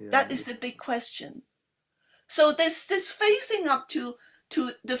 That is the big question. So this facing up to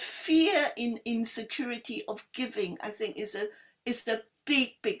the fear in insecurity of giving, I think is a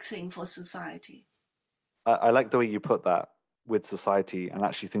big thing for society. I like the way you put that with society and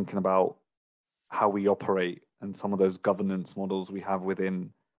actually thinking about how we operate and some of those governance models we have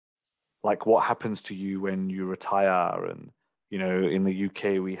within, like what happens to you when you retire. And, you know, in the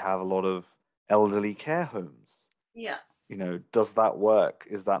UK, we have a lot of elderly care homes. Yeah. You know, does that work?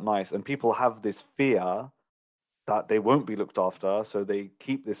 Is that nice? And people have this fear that they won't be looked after, so they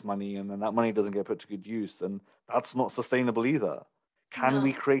keep this money and then that money doesn't get put to good use. And that's not sustainable either. Can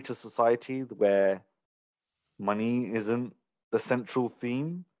we create a society where money isn't the central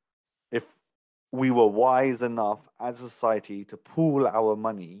theme? If we were wise enough as a society to pool our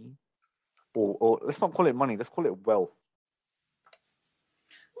money, or let's not call it money, let's call it wealth.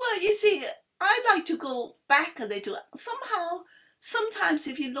 Well, you see, I like to go back a little. Somehow, sometimes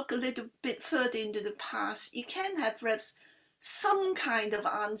if you look a little bit further into the past, you can have perhaps some kind of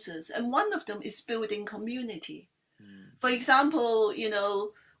answers. And one of them is building community. For example, you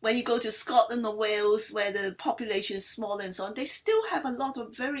know, when you go to Scotland or Wales, where the population is smaller and so on, they still have a lot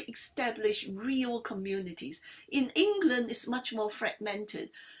of very established real communities. In England, it's much more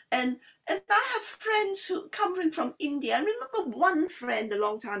fragmented. And I have friends who come from India. I remember one friend a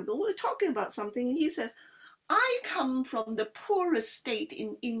long time ago, we were talking about something, and he says, I come from the poorest state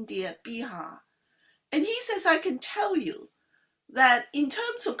in India, Bihar. And he says, I can tell you that in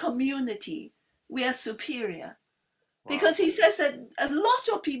terms of community, we are superior. Because he says that a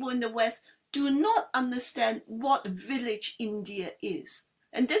lot of people in the West do not understand what village India is.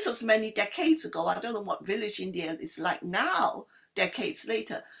 And this was many decades ago. I don't know what village India is like now, decades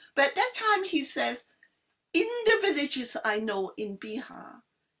later. But at that time, he says, in the villages I know in Bihar,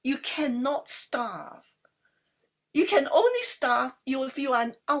 you cannot starve. You can only starve if you are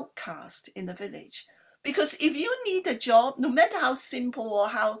an outcast in the village. Because if you need a job, no matter how simple or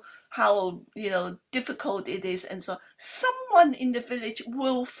how difficult it is, and so someone in the village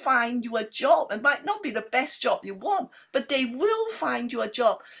will find you a job. It might not be the best job you want, but they will find you a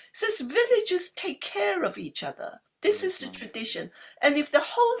job. It says villages take care of each other. This is the tradition. And if the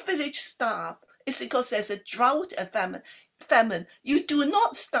whole village starve, it's because there's a drought, a famine. You do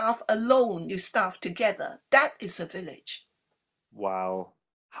not starve alone, you starve together. That is a village. Wow,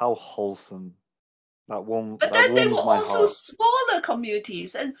 how wholesome. But then there were also smaller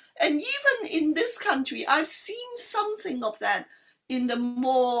communities, and even in this country, I've seen something of that in the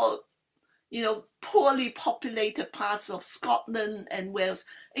more, poorly populated parts of Scotland and Wales.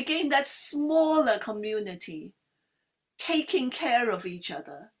 Again, that smaller community taking care of each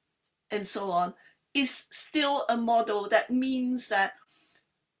other and so on is still a model that means that,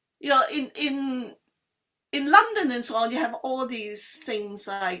 in London and so on, you have all these things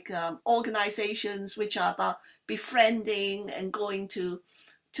like organizations which are about befriending and going to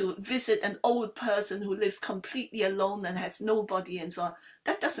visit an old person who lives completely alone and has nobody and so on.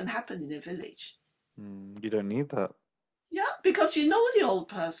 That doesn't happen in a village. You don't need that. Yeah, because you know the old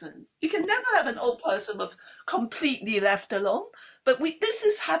person. You can never have an old person with completely left alone. But this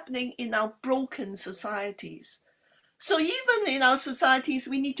is happening in our broken societies. So even in our societies,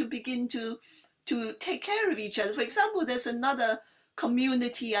 we need to begin to take care of each other. For example, there's another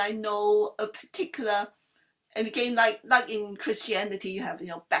community I know, a particular, and again, like in Christianity, you have,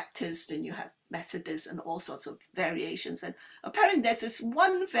 Baptist and you have Methodist and all sorts of variations. And apparently there's this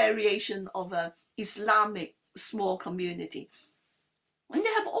one variation of a Islamic small community. And they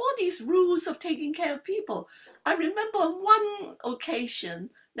have all these rules of taking care of people. I remember on one occasion,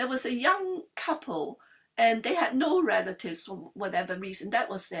 there was a young couple and they had no relatives for whatever reason. That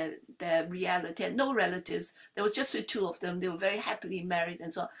was their reality. They had no relatives. There was just the two of them. They were very happily married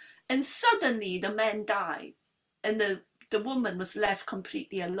and so on. And suddenly the man died and the woman was left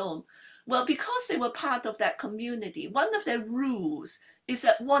completely alone. Well, because they were part of that community, one of their rules is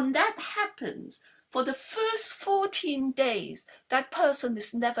that when that happens, for the first 14 days, that person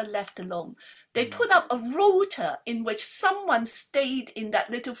is never left alone. They put up a rota in which someone stayed in that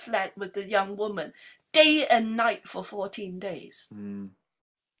little flat with the young woman day and night for 14 days.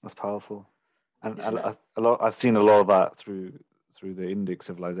 That's powerful. And Isn't I've seen a lot of that through the Indic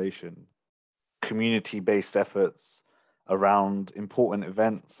civilization. Community-based efforts around important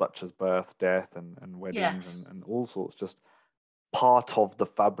events such as birth, death, and weddings, Yes. and all sorts, just part of the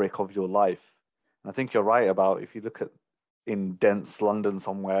fabric of your life. And I think you're right about, if you look at in dense London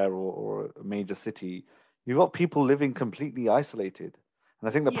somewhere, or a major city, you've got people living completely isolated. And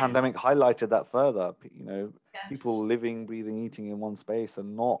I think the Yeah. pandemic highlighted that further. You know, Yes. people living, breathing, eating in one space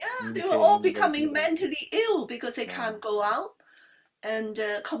and not Yeah, they communicating. were all with other becoming people. mentally ill because they can't go out and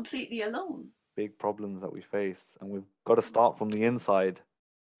completely alone. Big problems that we face, and we've got to start from the inside,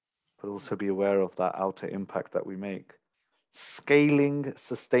 but also be aware of that outer impact that we make. Scaling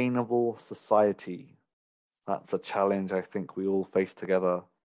sustainable society. That's a challenge I think we all face together.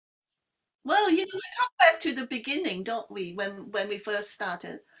 Well, we come back to the beginning, don't we? When we first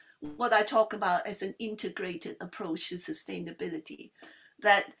started, what I talk about as an integrated approach to sustainability,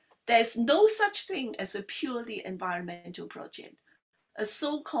 that there's no such thing as a purely environmental project. A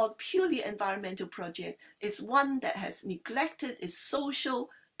so-called purely environmental project is one that has neglected its social,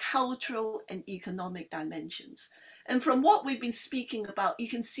 cultural, and economic dimensions. And from what we've been speaking about, you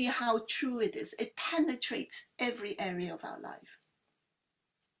can see how true it is. It penetrates every area of our life.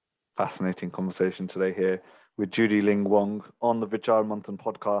 Fascinating conversation today here with Judy Ling Wong on the Vichar Manthan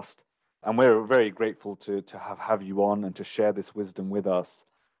podcast. And we're very grateful to have you on and to share this wisdom with us.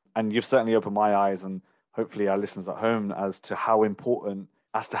 And you've certainly opened my eyes, and hopefully our listeners at home, as to how important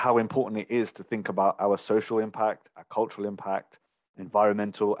it is to think about our social impact, our cultural impact,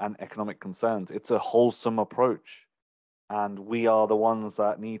 environmental and economic concerns. It's a wholesome approach. And we are the ones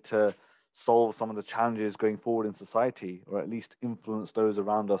that need to solve some of the challenges going forward in society, or at least influence those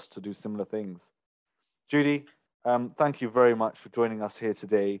around us to do similar things. Judy, thank you very much for joining us here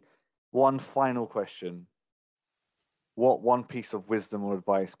today. One final question. What one piece of wisdom or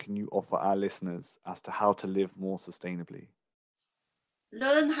advice can you offer our listeners as to how to live more sustainably?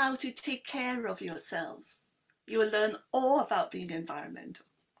 Learn how to take care of yourselves. You will learn all about being environmental.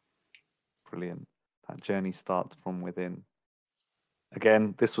 Brilliant. That journey starts from within.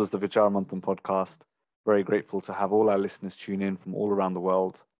 Again, this was the Vichar Manthan podcast. Very grateful to have all our listeners tune in from all around the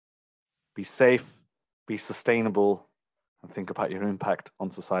world. Be safe, be sustainable, and think about your impact on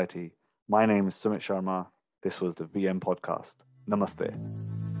society. My name is Sumit Sharma. This was the VM podcast. Namaste.